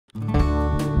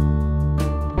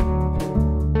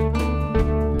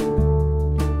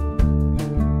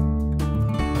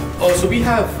Oh, so we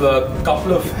have a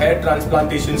couple of hair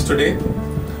transplantations today.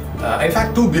 In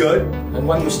fact, 2 beard and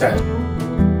 1 mustache.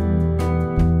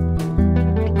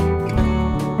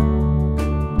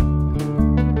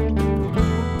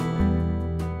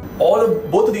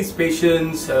 Both of these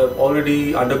patients have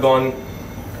already undergone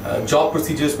jaw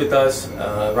procedures with us,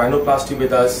 rhinoplasty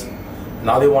with us.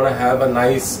 Now they want to have a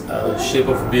nice shape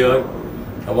of beard.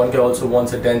 And one guy also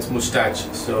wants a dense mustache.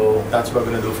 So that's what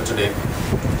we're going to do for today.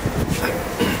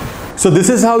 So this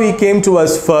is how he came to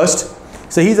us first.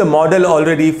 So he's a model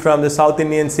already from the South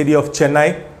Indian city of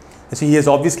Chennai. So he has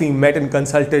obviously met and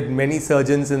consulted many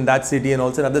surgeons in that city and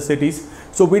also in other cities.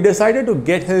 So we decided to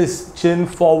get his chin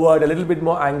forward, a little bit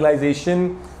more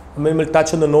anglicization, a minimal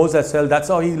touch on the nose as well. That's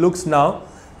how he looks now.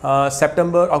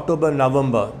 September, October,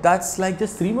 November. That's like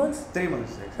just 3 months? 3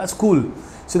 months. Exactly. That's cool.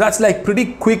 So that's like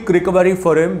pretty quick recovery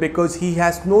for him because he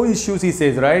has no issues, he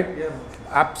says, right? Yeah.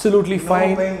 Absolutely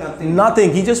fine. No pain, nothing.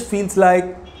 Nothing. He just feels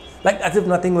like as if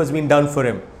nothing was being done for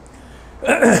him.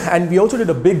 And we also did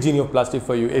a big genioplasty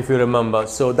for you, if you remember.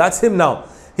 So that's him now.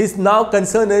 His now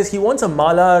concern is he wants a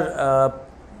malar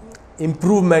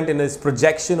improvement in his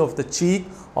projection of the cheek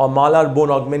or malar bone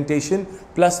augmentation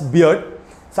plus beard.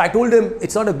 So I told him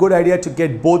it's not a good idea to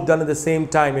get both done at the same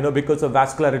time, you know, because of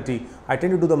vascularity. I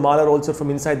tend to do the malar also from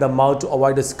inside the mouth to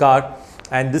avoid a scar.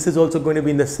 And this is also going to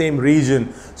be in the same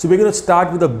region. So we're going to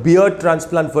start with a beard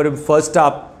transplant for him first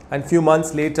up. And few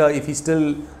months later, if he's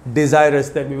still desirous,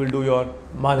 then we will do your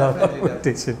malar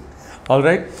augmentation. All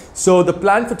right. So the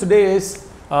plan for today is,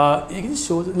 you can just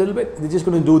show us a little bit. We're just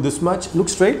going to do this much. Look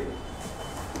straight.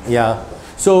 Yeah.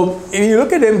 So if you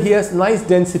look at him, he has nice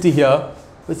density here.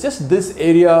 It's just this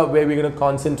area where we're going to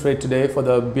concentrate today for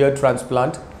the beard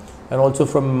transplant, and also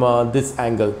from this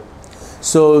angle.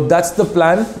 So that's the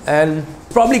plan, and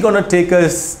probably going to take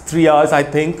us 3 hours, I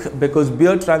think, because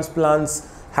beard transplants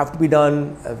have to be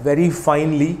done very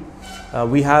finely.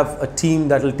 We have a team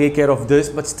that will take care of this,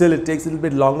 but still it takes a little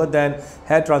bit longer than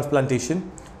hair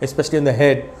transplantation, especially in the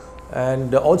head.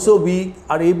 And also we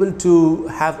are able to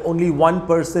have only one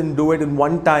person do it in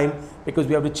one time because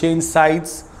we have to change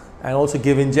sides and also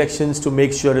give injections to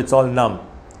make sure it's all numb.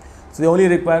 So the only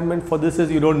requirement for this is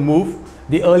you don't move.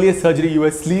 The earlier surgery you were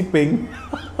sleeping.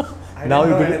 Now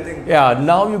you're going to,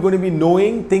 now you're going to be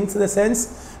knowing things in a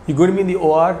sense. You're going to be in the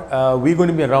OR, we're going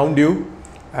to be around you,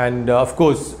 and of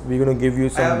course we're going to give you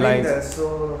some lines.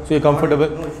 So you're comfortable?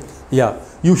 No issues. Yeah,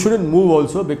 you shouldn't move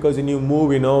also, because when you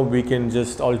move, you know, we can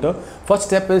just alter. First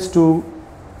step is to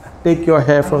take your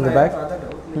hair from the back.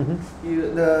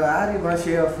 The hair you want to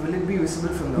shave off, will it be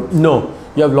visible from the outside? No,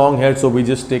 you have long hair, so we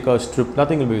just take a strip,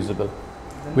 nothing will be visible.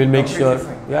 Then we'll make sure,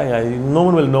 no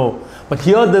one will know. But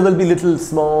here there will be little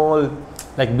small,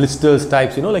 like blisters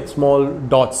types, you know, like small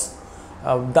dots.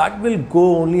 That will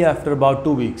go only after about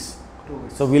 2 weeks.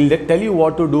 So we'll tell you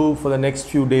what to do for the next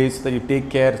few days so that you take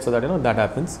care so that, you know, that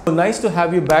happens. So nice to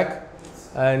have you back,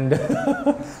 and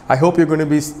I hope you're going to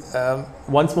be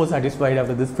once more satisfied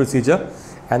after this procedure,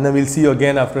 and then we'll see you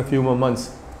again after a few more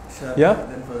months. Sure. Yeah?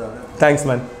 Then for the other. Thanks,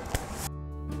 man.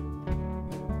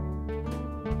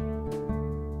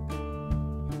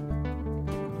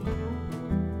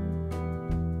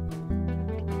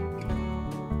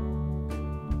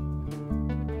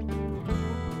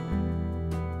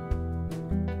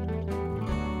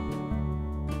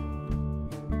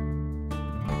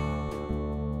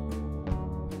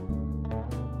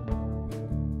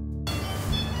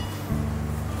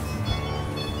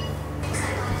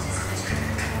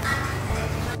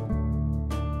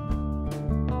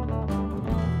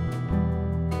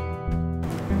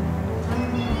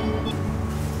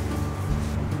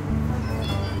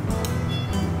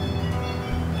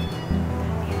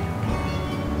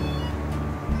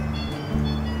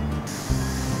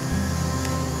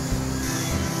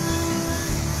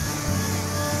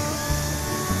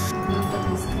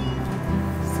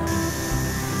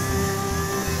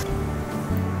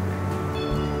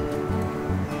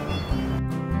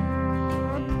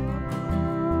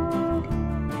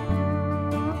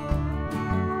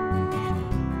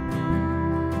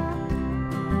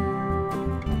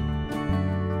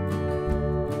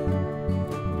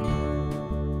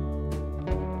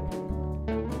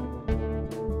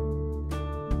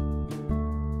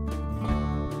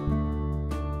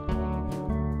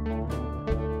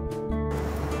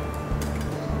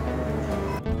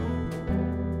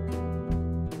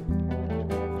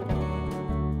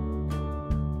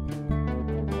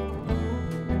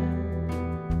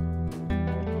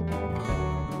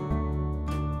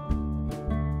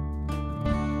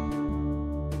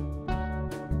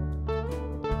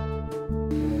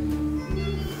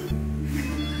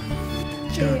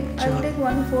 Okay, I'll take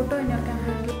one photo in your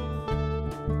camera.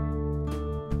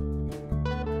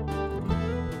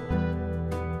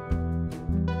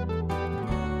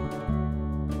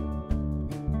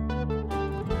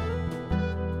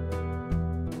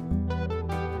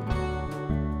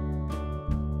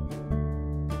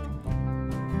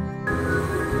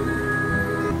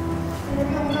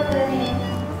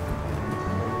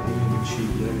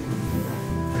 sheet there.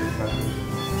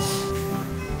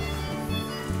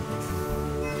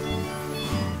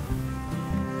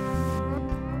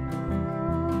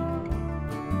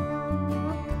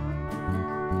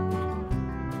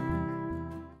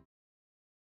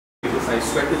 I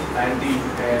sweat it and the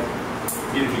hair.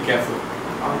 Be a little careful.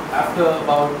 After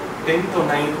about 10th or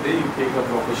 9th day, you take a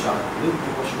proper shower. Then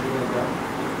you wash it like that.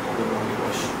 The body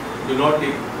wash. Do not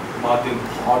take bath in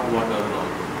hot water or not.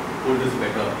 Cold is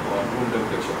better, or room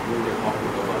temperature. Don't take hot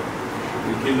water bath. It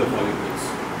will kill the follicles.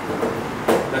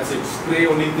 That's it.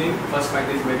 Spray only thing. First 5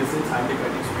 days medicines,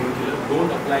 antibiotics, painkiller.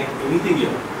 Don't apply anything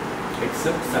here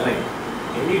except saline.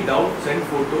 Any doubt, send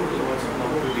photo to the WhatsApp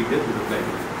number. We'll be there to reply.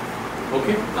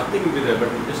 Okay? Nothing will be there,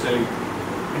 but I'm just telling you.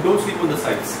 And don't sleep on the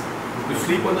sides. If you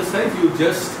sleep on the sides, you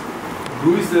just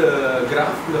bruise the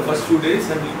graft in the first few days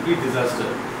and it will be disaster.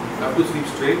 You have to sleep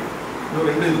straight. No,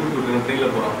 on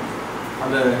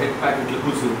the head pack, it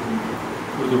will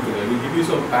we'll give you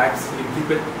some packs, you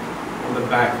keep it on the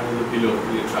back and on the pillow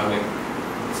when you're traveling.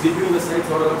 Sleeping on the sides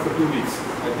not enough for 2 weeks.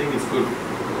 I think it's good.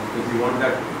 Because you want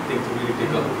that thing to really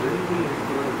take up.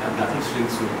 And that will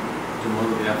shrink soon.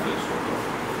 Tomorrow they have to shrink off.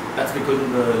 That's because of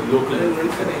the local.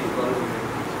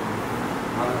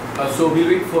 So we'll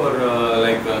wait for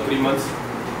 3 months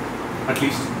at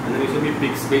least, and then it will be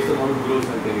pics based on how it grows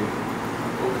and then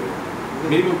okay.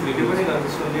 Minimum 3 months.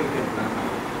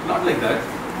 Not like that.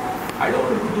 I don't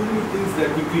want to do things that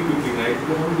quickly, right?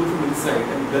 Because I want to do from inside,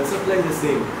 and blood supply is the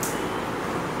same.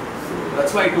 So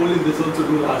that's why I told him this also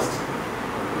do last.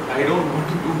 I don't want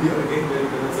to do here again where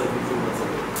you can something once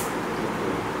again.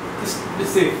 Just be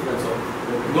safe, that's all.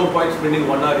 No point spending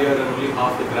 1 hour here and only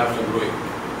half the grafts are growing.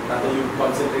 Rather you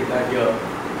concentrate that here.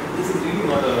 This is really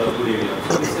not a good area.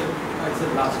 So he said, I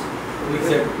said last. He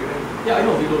said, yeah, I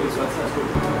know, he told me, so that's good.